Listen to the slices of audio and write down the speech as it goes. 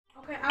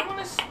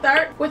to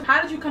start with,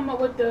 how did you come up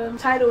with the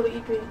title of the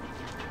EP?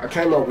 I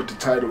came up with the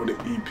title of the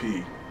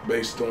EP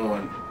based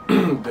on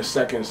the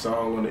second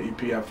song on the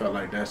EP. I felt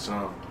like that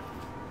song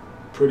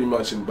pretty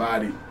much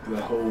embodied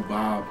the whole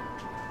vibe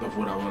of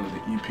what I wanted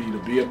the EP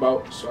to be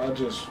about. So I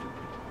just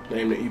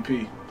named the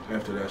EP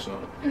after that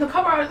song. And the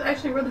cover art is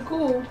actually really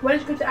cool. Where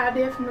did you get the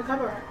idea from the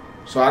cover art?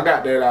 So I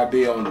got that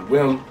idea on the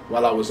whim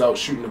while I was out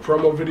shooting the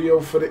promo video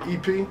for the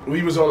EP.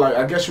 We was on, like,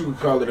 I guess you could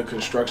call it a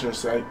construction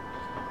site.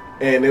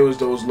 And it was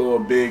those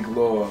big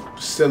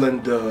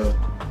cylinder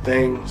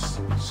things.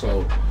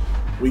 So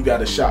we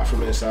got a shot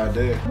from inside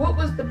there. What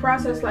was the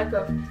process like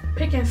of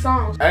picking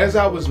songs? As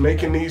I was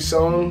making these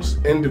songs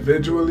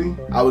individually,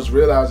 I was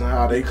realizing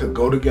how they could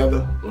go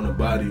together on a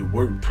body of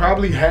work.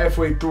 Probably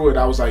halfway through it,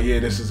 I was like, yeah,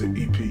 this is an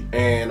EP.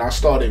 And I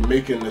started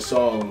making the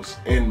songs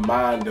in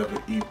mind of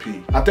an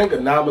EP. I think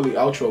Anomaly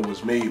Outro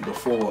was made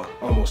before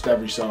almost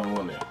every song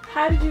on there.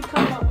 How did you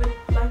come up with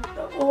like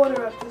the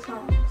order of the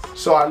songs?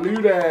 So I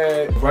knew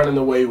that Running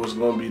Away was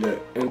going to be the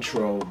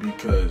intro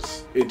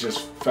because it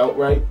just felt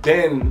right.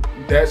 Then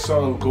that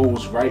song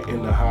goes right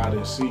into Hide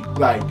and Seek,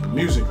 like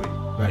musically.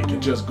 Like it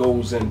just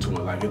goes into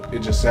it, like it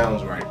just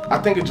sounds right. I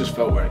think it just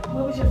felt right.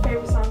 What was your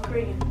favorite song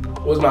created?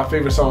 What was my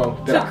favorite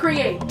song? To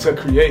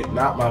create,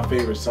 not my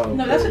favorite song.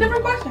 No, that's a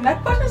different question.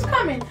 That question's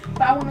coming.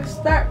 But I want to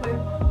start with,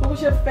 what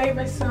was your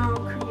favorite song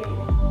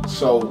created?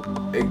 So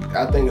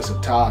I think it's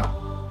a tie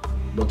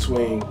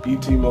between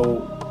ET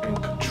Mode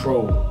and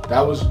Control.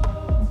 That was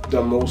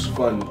the most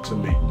fun to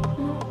me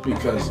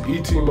because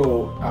ET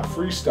Mode, I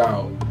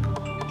freestyled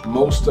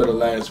most of the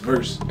last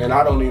verse, and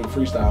I don't even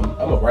freestyle.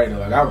 I'm a writer.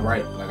 Like I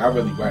write, like I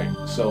really write.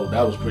 So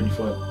that was pretty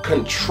fun.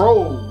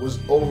 Control was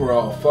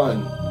overall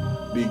fun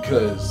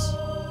because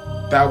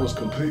that was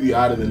completely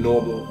out of the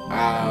normal.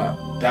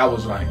 That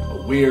was like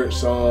a weird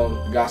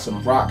song. Got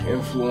some rock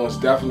influence,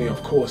 definitely,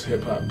 of course,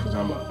 hip hop because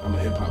I'm a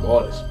hip hop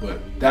artist. But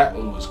that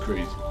one was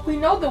crazy. We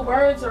know the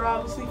words are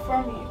obviously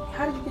from you.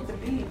 How did you get the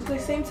beats? They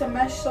seem to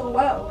mesh so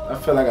well. I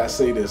feel like I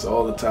say this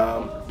all the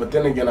time, but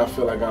then again, I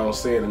feel like I don't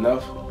say it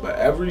enough. But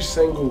every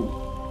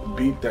single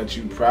beat that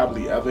you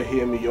probably ever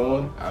hear me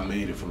on, I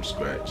made it from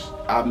scratch.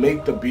 I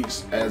make the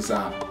beats as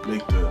I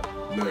make the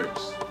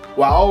lyrics.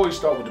 Well, I always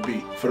start with the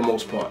beat for the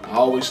most part. I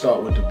always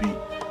start with the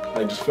beat,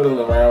 like just fiddling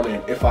around,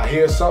 and if I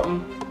hear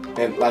something,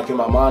 and like in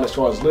my mind as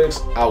far as lyrics,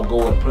 I'll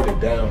go and put it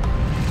down.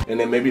 And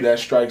then maybe that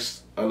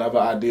strikes another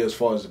idea as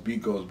far as the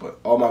beat goes, but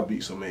all my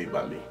beats are made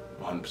by me.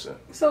 100%.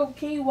 So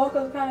can you walk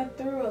us kind of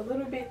through a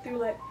little bit through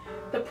like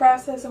the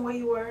process and where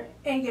you were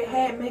in your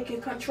head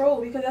making Control,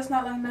 because that's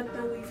not like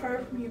nothing we've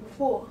heard from you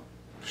before.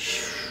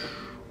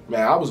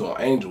 Man, I was on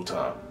angel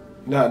time.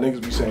 You know how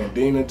niggas be saying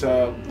demon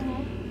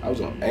time? I was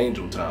on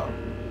angel time.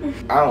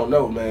 I don't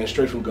know, man.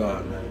 Straight from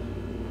God,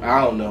 man.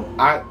 I don't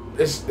know.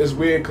 It's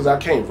weird because I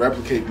can't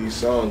replicate these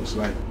songs.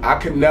 Like, I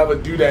could never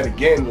do that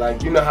again.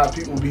 Like, you know how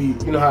people be,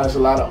 you know how there's a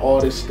lot of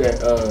artists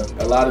that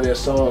a lot of their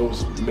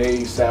songs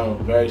may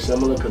sound very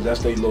similar because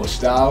that's their little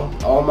style.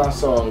 All my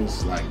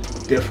songs like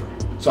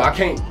different. So I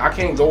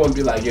can't go and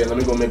be like, yeah, let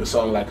me go make a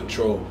song like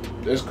Control.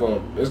 It's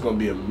gonna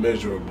be a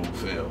miserable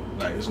fail.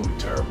 Like, it's gonna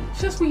be terrible.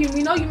 It's just we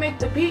know you make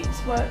the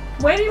beats, but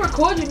where do you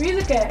record your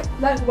music at?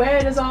 Like, where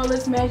does all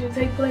this magic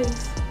take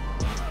place?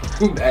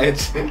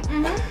 Magic.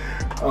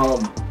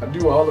 I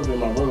do all of it in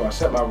my room. I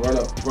set my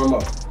room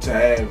up to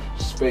have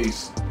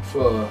space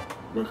for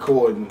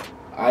recording.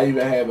 I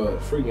even have a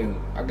freaking,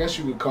 I guess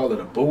you could call it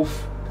a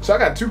booth. So I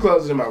got 2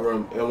 closets in my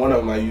room, and one of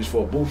them I use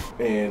for a booth,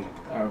 and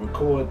I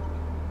record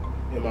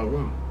in my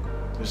room.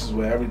 This is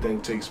where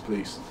everything takes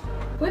place.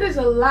 What is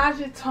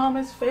Elijah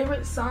Thomas'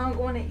 favorite song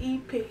on the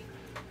EP?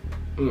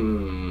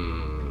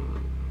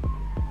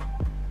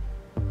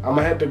 I'm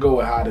gonna have to go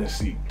with Hide and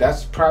Seek.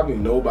 That's probably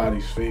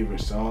nobody's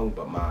favorite song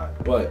but mine.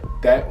 But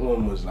that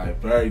one was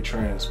like very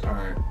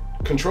transparent.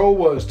 Control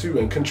was too,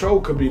 and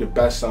Control could be the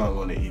best song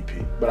on the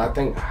EP. But I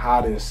think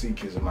Hide and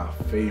Seek is my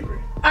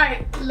favorite.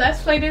 Alright,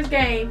 let's play this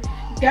game.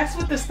 Guess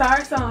what the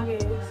star song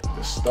is?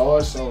 The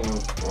star song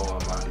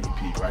on my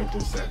EP right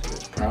this second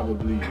is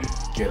probably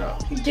Get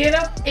Up. Get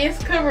Up is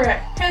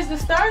correct. Has the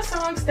star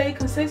song stayed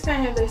consistent?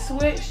 Have they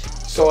switched?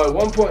 So at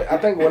one point, I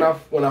think when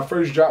I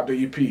first dropped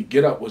the EP,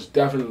 Get Up was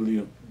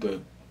definitely the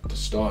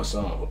star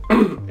song.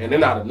 And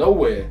then out of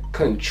nowhere,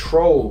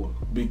 Control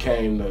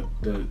became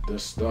the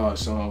star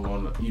song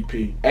on the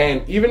EP.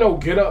 And even though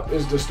Get Up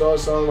is the star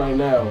song right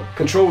now,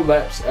 Control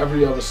laps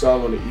every other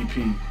song on the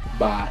EP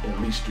by at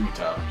least 3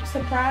 times.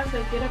 Surprised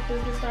that Get Up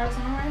is the star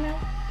song right now?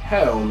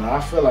 Hell no,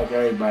 I feel like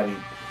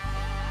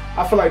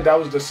that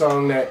was the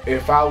song that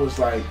if I was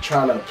like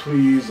trying to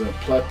please a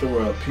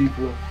plethora of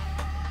people,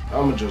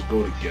 I'ma just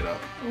go to Get Up.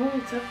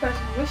 Ooh, tough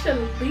question. What's your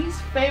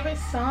least favorite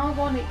song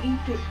on the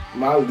EP?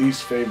 My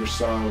least favorite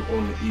song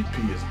on the EP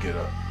is Get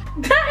Up.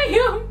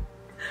 Damn!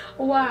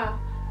 Wow.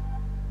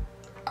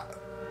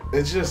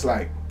 It's just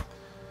like,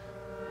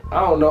 I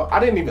don't know. I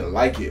didn't even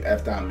like it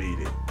after I made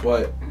it,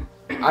 but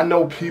I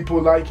know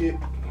people like it.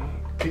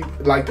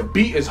 Like, the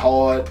beat is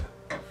hard.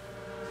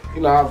 You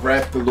know, I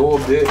rapped a little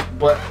bit,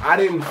 but I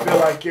didn't feel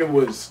like it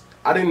was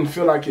I didn't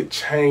feel like it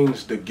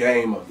changed the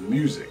game of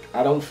music.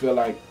 I don't feel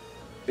like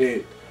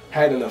it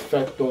had an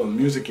effect on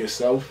music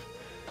itself.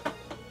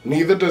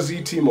 Neither does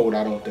ET Mode,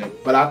 I don't think.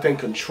 But I think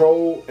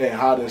Control and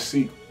Hide and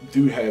Seek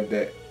do have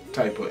that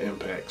type of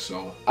impact.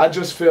 So I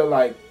just feel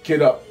like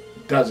Get Up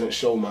doesn't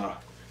show my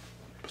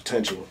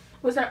potential.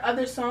 Was there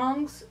other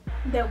songs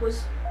that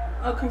was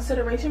a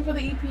consideration for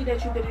the EP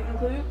that you didn't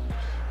include?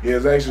 Yeah,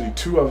 there's actually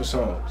 2 other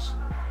songs.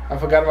 I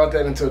forgot about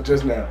that until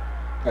just now.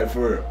 Like,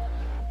 for real.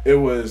 It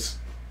was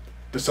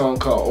the song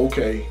called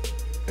OK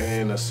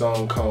and a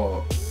song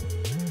called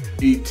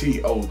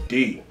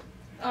ETOD.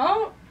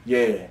 Oh?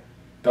 Yeah,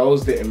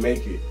 those didn't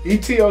make it.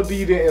 ETOD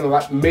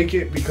didn't make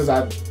it because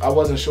I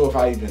wasn't sure if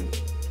I even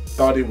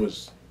thought it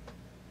was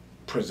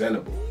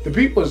presentable. The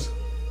beat was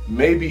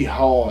maybe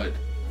hard.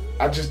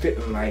 I just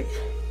didn't like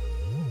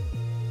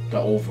the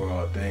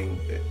overall thing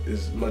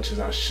as much as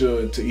I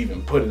should to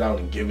even put it out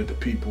and give it to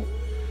people.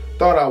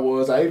 Thought I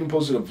was. I even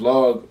posted a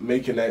vlog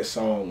making that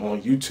song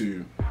on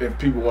YouTube if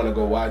people want to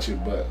go watch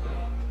it, but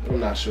I'm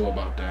not sure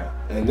about that.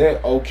 And then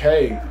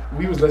OK,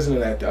 we was listening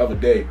to that the other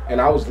day,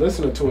 and I was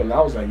listening to it and I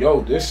was like,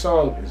 yo, this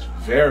song is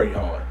very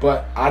hard.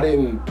 But I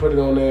didn't put it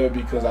on there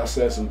because I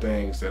said some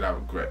things that I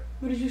regret.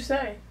 What did you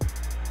say?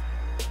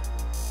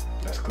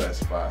 That's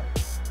classified.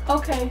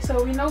 Okay,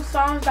 so we know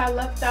songs got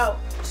left out.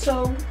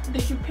 So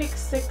did you pick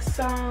 6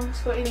 songs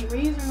for any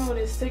reason, or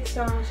did 6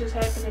 songs just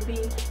happen to be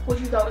what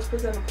you thought was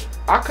presentable?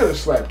 I could have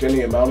slapped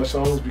any amount of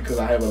songs because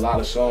I have a lot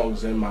of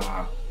songs in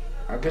my,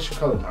 I guess you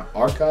call it my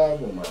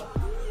archive or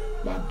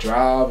my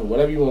drive or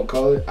whatever you want to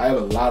call it. I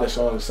have a lot of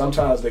songs.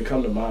 Sometimes they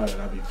come to mind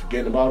and I be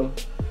forgetting about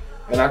them.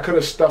 And I could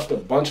have stuffed a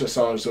bunch of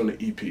songs on the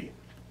EP.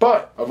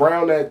 But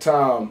around that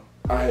time,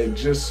 I had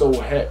just so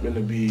happened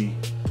to be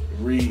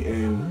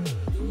reading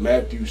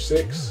Matthew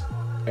 6,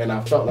 and I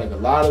felt like a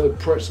lot of the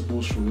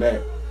principles from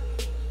that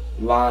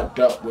lined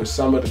up with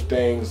some of the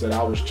things that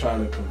I was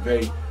trying to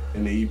convey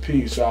in the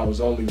EP. So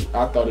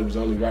I thought it was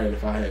only right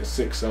if I had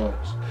 6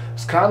 songs.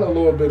 It's kind of a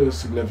little bit of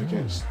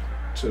significance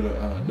to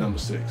the number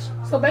 6.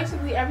 So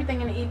basically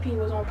everything in the EP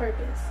was on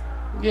purpose.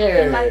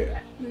 Yeah, like,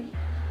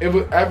 it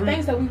was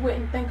things that we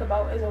wouldn't think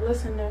about as a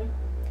listener.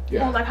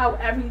 Yeah, like how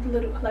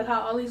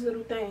all these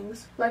little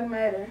things like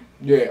matter.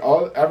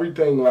 Yeah,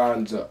 everything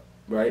lines up,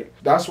 right?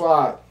 That's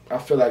why I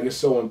feel like it's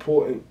so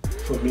important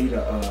for me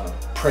to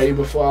pray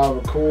before I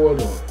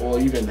record, or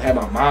even have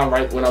my mind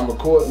right when I'm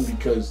recording,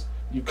 because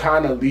you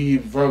kind of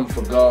leave room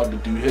for God to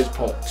do His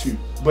part too.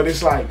 But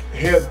it's like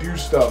He'll do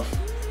stuff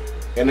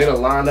and it'll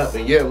line up,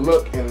 and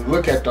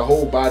look at the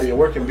whole body of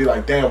work and be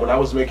like, damn, when I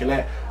was making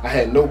that, I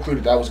had no clue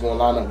that was going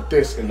to line up with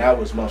this, and that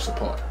was months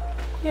apart.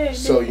 Yeah.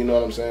 So you know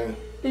what I'm saying?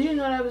 Did you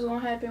know that was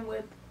going to happen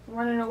with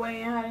Running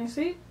Away and Hide and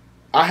Seek?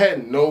 I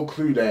had no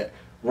clue that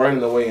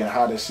Running Away and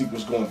Hide and Seek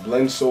was going to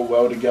blend so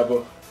well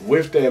together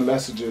with their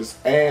messages,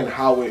 and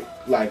how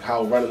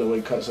Running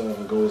Away cuts off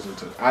and goes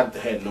into. I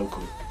had no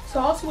clue. So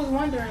I also was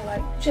wondering,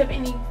 like, did you have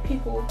any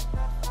people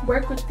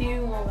work with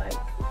you on like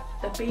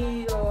the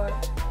beat or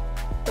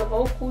the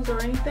vocals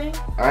or anything?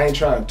 I ain't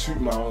trying to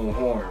toot my own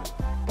horn,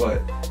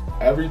 but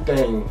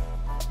everything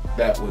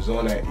that was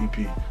on that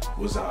EP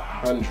was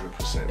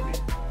 100% me.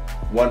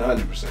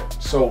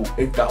 100%. So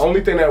the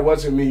only thing that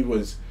wasn't me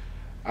was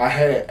I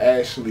had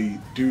Ashley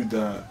do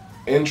the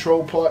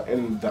intro part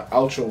and the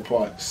outro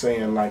part,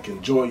 saying like,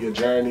 enjoy your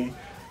journey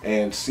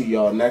and see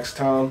y'all next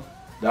time.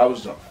 That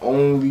was the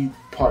only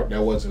part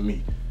that wasn't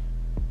me.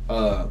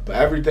 But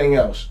everything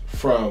else,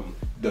 from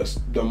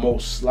the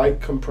most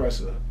slight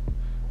compressor.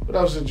 What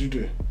else did you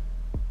do?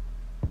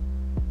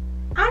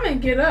 I'm in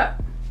Get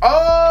Up.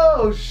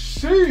 Oh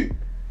shoot!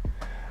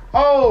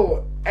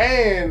 Oh,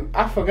 and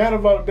I forgot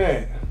about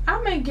that.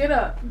 I'm in Get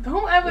Up.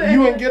 Don't ever.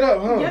 You in Get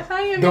Up, huh? Yes,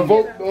 I am. The in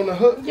vote Get Up. on the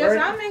hook. Yes,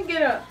 right? I'm in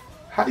Get Up.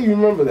 How do you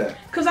remember that?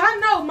 Cause I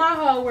know my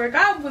hard work.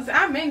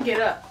 I'm in Get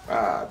Up.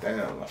 Ah,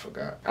 damn, I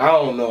forgot. I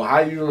don't know how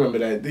you remember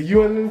that. Did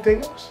you in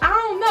anything else? I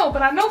don't know,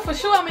 but I know for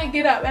sure I'm in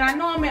Get Up, and I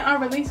know I'm in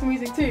unreleased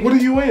music too. What are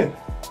you in?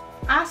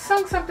 I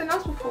sung something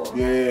else before.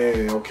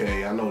 Yeah,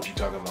 okay, I know what you're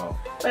talking about.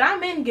 But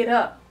I'm in Get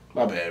Up.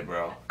 My bad,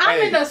 bro.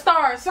 I'm in the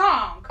Star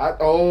song. I'm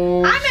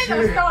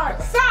in the Star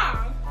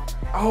song.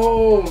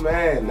 Oh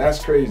man,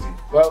 that's crazy.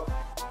 Well,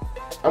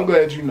 I'm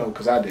glad you know,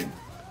 because I didn't.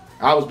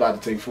 I was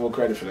about to take full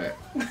credit for that.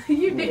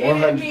 You did.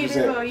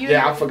 100%.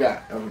 Yeah, I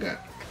forgot.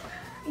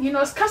 You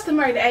know, it's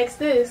customary to ask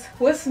this.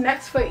 What's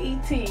next for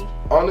E.T.?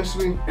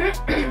 Honestly,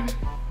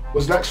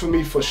 what's next for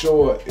me for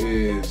sure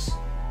is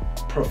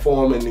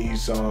performing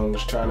these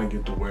songs, trying to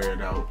get the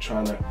word out,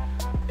 trying to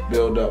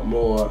build up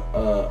more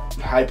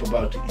hype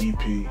about the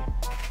EP,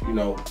 you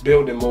know,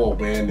 building more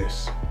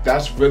awareness.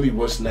 That's really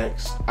what's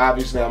next.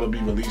 Obviously, I'm going to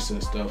be releasing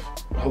stuff,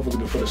 hopefully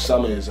before the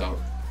summer is out,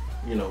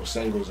 you know,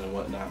 singles and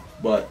whatnot.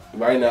 But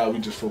right now, we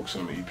just focus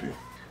on the EP.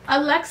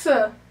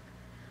 Alexa,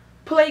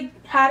 play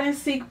Hide and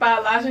Seek by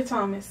Elijah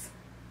Thomas.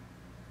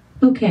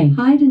 Okay,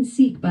 Hide and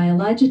Seek by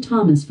Elijah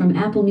Thomas from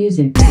Apple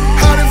Music.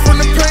 Hiding from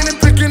the pain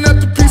and picking up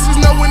the pieces,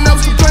 no one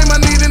else to blame. I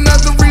need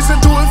another reason,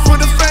 do it for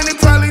the fan.